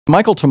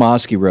Michael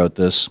Tomasky wrote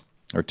this,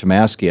 or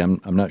Tomasky,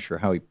 I'm not sure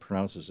how he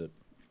pronounces it.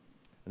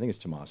 I think it's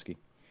Tomasky,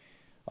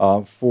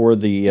 for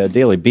the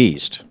Daily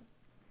Beast.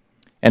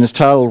 And it's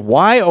titled,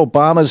 Why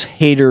Obama's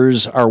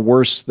Haters Are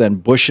Worse Than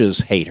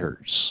Bush's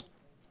Haters.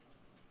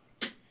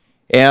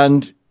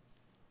 And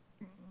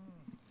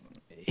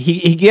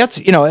he gets,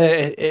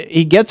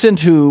 he gets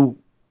into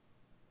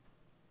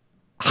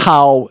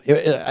how,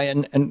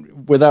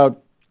 and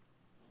without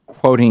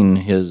quoting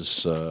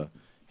his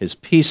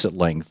piece at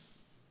length,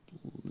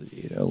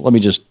 let me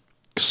just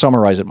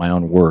summarize it in my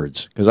own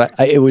words, because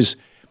it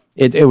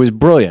was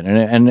brilliant,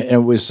 and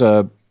it was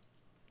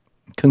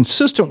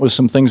consistent with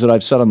some things that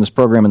I've said on this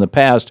program in the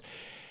past,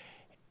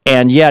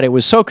 and yet it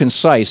was so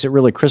concise, it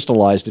really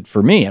crystallized it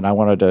for me, and I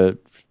wanted to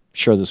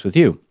share this with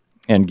you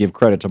and give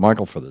credit to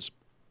Michael for this.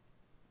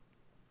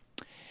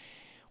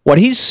 What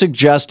he's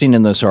suggesting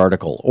in this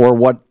article, or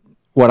what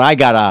I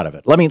got out of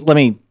it, let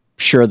me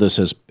share this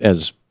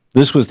as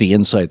this was the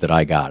insight that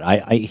I got.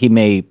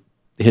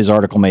 His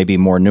article may be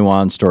more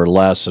nuanced or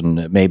less, and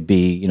it may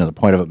be, the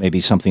point of it may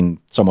be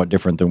something somewhat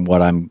different than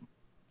what I'm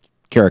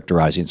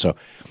characterizing.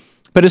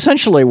 But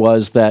essentially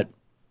was that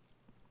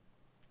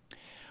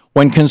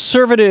when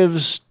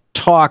conservatives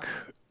talk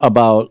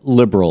about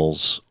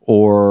liberals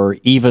or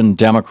even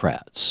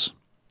Democrats,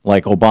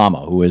 like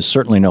Obama, who is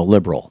certainly no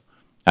liberal,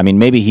 I mean,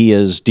 maybe he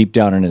is deep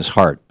down in his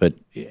heart, but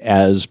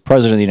as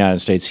President of the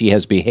United States, he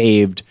has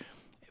behaved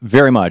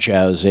very much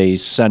as a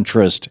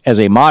centrist, as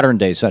a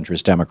modern-day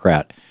centrist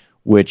Democrat,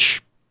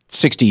 which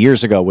 60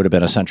 years ago would have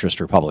been a centrist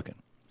Republican.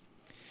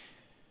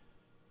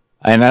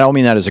 And I don't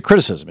mean that as a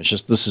criticism. It's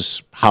just this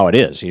is how it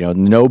is.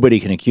 Nobody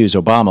can accuse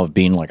Obama of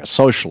being like a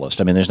socialist.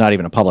 I mean, there's not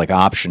even a public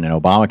option in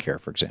Obamacare,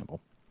 for example.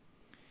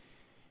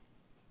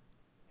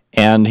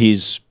 And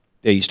he's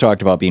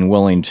talked about being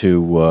willing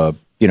to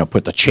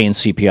put the chain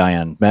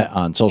CPI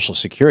on Social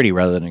Security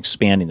rather than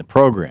expanding the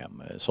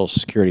program. Social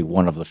Security,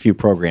 one of the few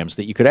programs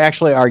that you could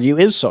actually argue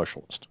is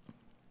socialist.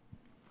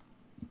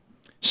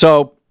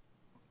 So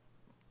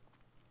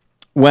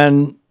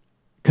when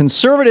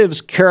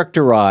conservatives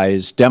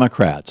characterize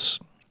Democrats,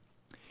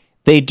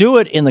 they do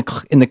it in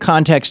the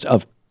context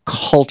of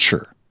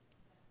culture.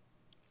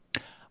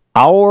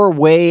 Our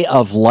way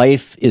of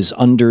life is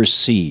under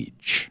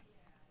siege.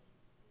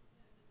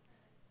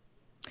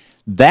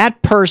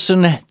 That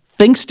person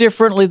thinks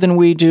differently than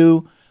we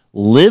do,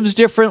 lives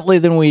differently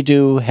than we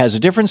do, has a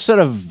different set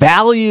of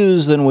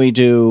values than we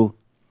do,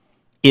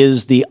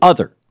 is the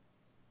other.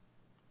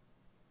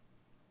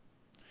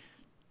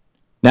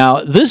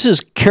 Now, this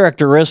is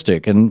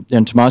characteristic, and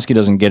Tomasky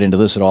doesn't get into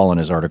this at all in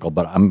his article,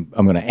 but I'm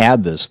going to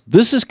add this.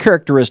 This is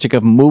characteristic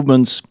of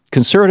movements,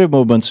 conservative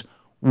movements,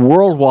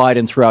 worldwide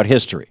and throughout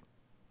history.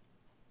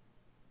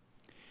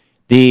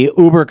 The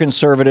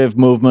uber-conservative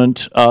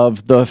movement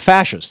of the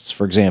fascists,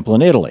 for example,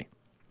 in Italy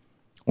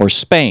or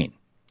Spain.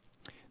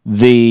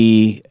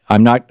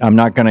 I'm not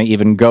going to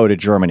even go to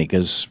Germany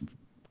because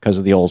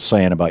of the old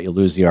saying about you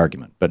lose the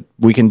argument, but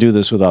we can do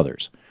this with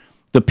others.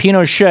 The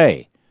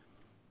Pinochet,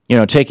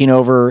 taking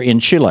over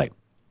in Chile.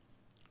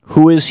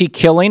 Who is he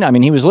killing? I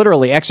mean, he was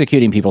literally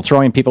executing people,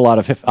 throwing people out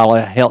of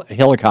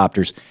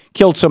helicopters,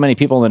 killed so many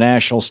people in the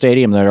National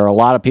Stadium that there are a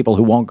lot of people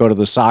who won't go to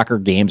the soccer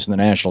games in the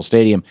National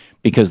Stadium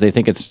because they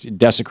think it's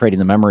desecrating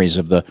the memories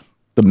of the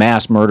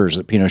mass murders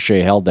that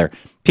Pinochet held there.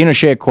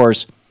 Pinochet, of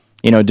course,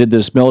 did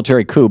this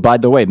military coup. By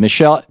the way,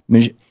 Michelle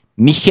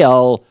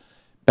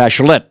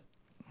Bachelet,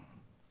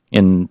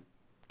 in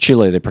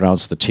Chile they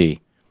pronounce the T.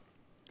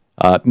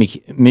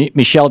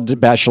 Michelle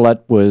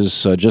Bachelet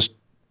was just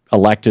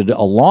elected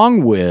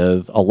along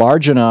with a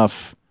large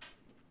enough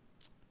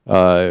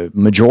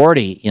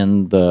majority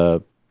in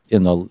the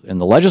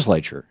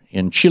legislature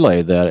in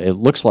Chile that it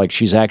looks like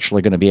she's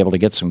actually going to be able to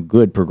get some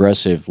good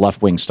progressive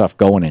left-wing stuff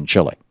going in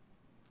Chile.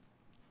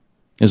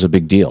 It's a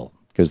big deal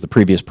because the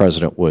previous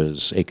president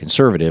was a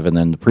conservative, and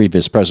then the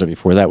previous president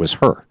before that was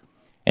her,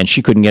 and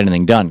she couldn't get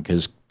anything done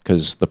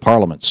because the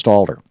parliament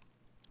stalled her.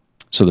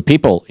 So the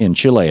people in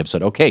Chile have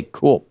said, okay,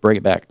 cool, bring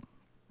it back.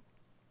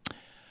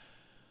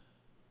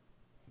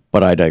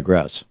 But I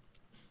digress.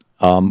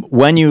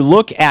 When you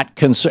look at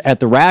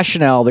the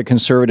rationale that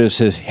conservatives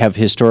have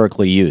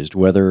historically used,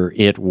 whether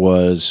it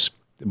was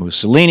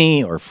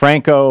Mussolini or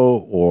Franco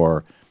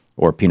or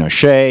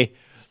Pinochet,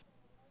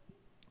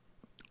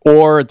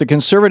 or the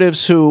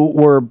conservatives who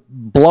were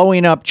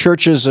blowing up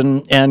churches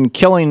and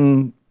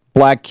killing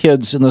black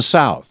kids in the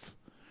South,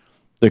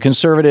 the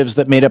conservatives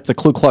that made up the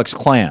Ku Klux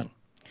Klan,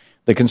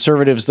 the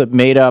conservatives that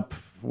made up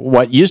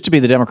what used to be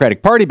the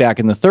Democratic Party back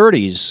in the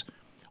 30s,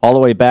 all the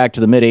way back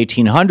to the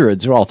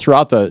mid-1800s, all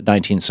throughout the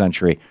 19th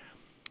century,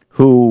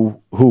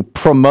 who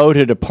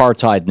promoted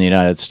apartheid in the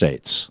United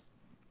States.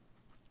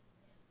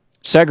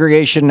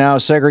 Segregation now,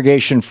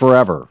 segregation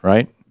forever,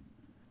 right?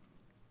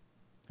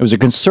 It was a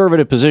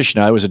conservative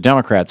position. I was a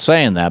Democrat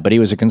saying that, but he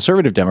was a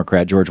conservative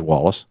Democrat, George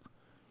Wallace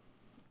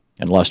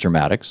and Lester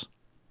Maddox.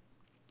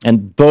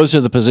 And those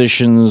are the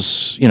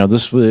positions,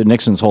 this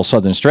Nixon's whole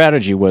Southern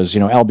strategy was,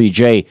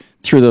 LBJ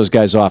threw those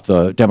guys off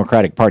the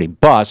Democratic Party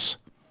bus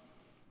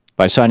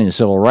by signing the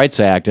Civil Rights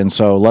Act, and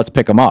so let's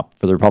pick them up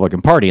for the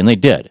Republican Party, and they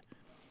did.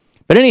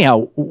 But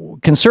anyhow,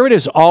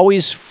 conservatives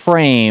always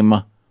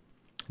frame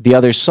the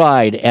other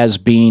side as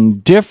being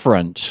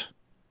different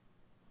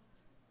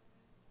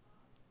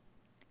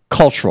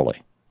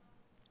culturally.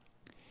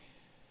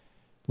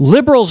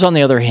 Liberals, on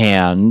the other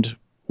hand,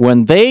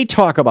 when they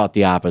talk about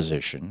the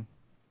opposition,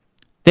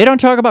 they don't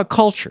talk about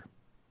culture.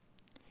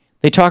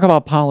 They talk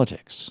about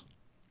politics.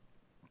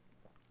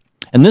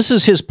 And this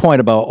is his point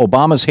about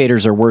Obama's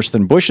haters are worse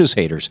than Bush's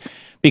haters.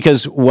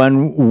 Because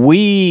when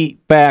we,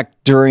 back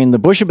during the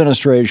Bush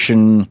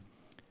administration,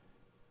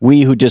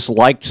 we who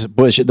disliked the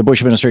Bush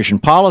administration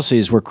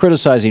policies were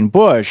criticizing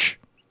Bush,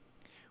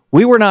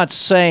 we were not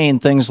saying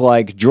things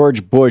like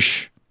George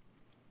Bush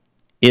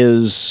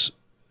is,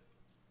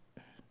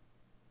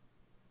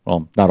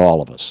 well, not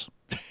all of us.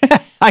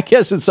 I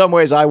guess in some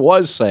ways I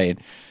was saying,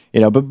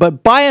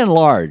 but by and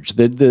large,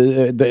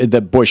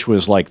 the Bush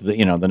was like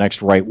the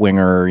next right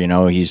winger.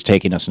 He's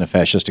taking us in a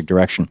fascistic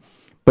direction.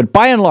 But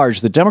by and large,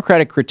 the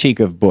Democratic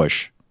critique of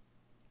Bush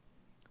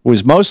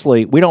was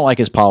mostly, we don't like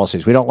his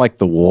policies. We don't like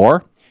the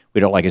war. We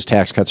don't like his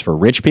tax cuts for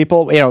rich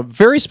people.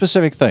 Very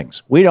specific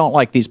things. We don't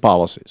like these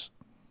policies.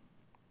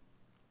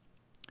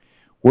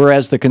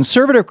 Whereas the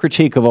conservative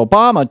critique of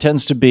Obama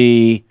tends to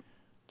be,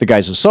 the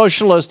guy's a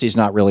socialist, he's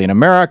not really an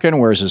American,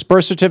 where's his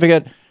birth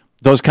certificate,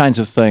 those kinds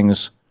of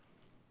things.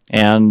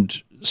 And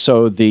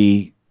so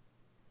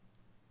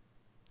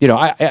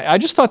I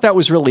just thought that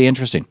was really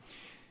interesting,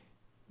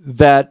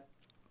 that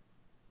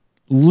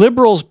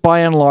liberals, by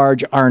and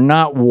large, are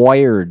not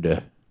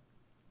wired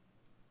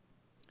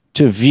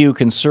to view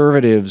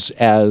conservatives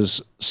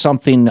as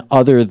something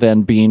other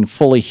than being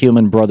fully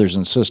human brothers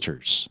and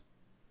sisters.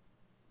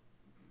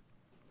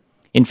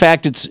 In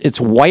fact, it's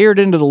wired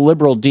into the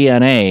liberal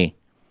DNA. I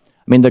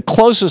mean, the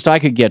closest I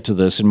could get to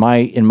this in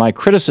my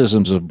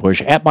criticisms of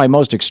Bush, at my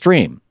most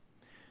extreme,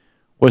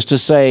 was to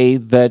say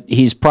that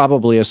he's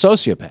probably a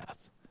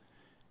sociopath.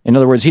 In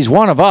other words, he's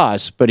one of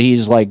us, but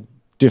he's like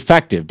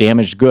defective,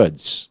 damaged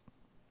goods.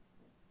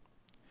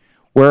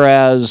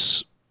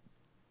 Whereas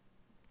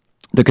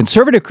the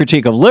conservative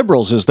critique of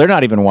liberals is they're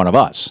not even one of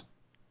us.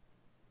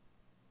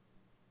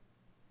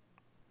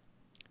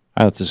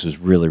 I thought this was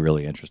really,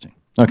 really interesting.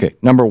 Okay,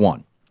 number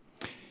one.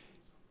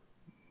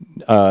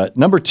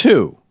 Number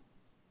two,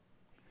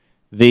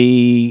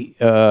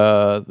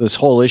 this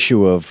whole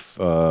issue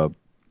of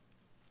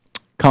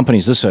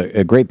companies, this is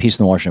a great piece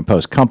in the Washington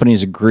Post,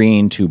 companies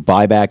agreeing to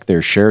buy back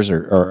their shares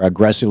or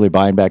aggressively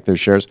buying back their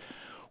shares.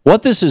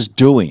 What this is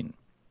doing,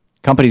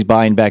 companies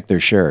buying back their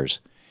shares,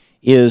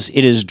 is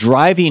it is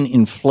driving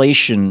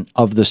inflation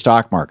of the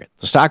stock market.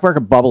 The stock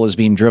market bubble is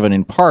being driven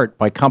in part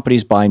by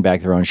companies buying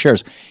back their own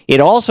shares. It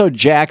also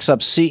jacks up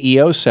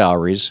CEO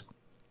salaries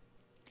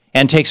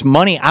and takes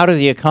money out of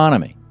the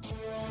economy.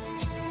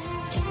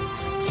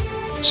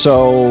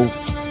 So,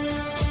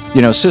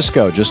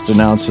 Cisco just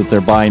announced that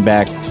they're buying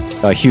back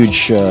a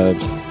huge, they're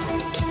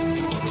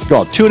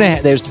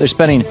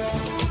spending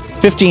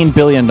 $15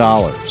 billion.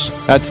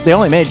 They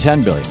only made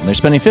 $10 billion. They're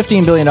spending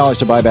 $15 billion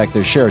to buy back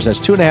their shares. That's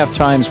 2.5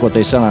 times what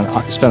they spent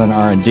on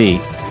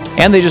R&D,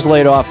 and they just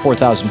laid off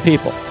 4,000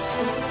 people.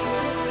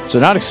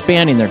 So not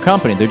expanding their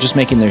company, they're just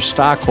making their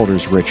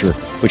stockholders richer,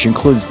 which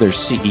includes their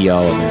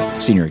CEO and their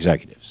senior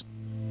executives.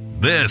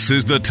 This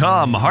is the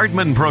Thom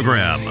Hartmann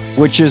Program,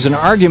 which is an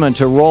argument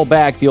to roll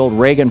back the old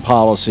Reagan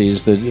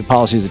policies, the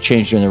policies that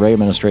changed during the Reagan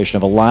administration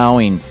of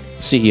allowing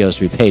CEOs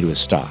to be paid with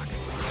stock.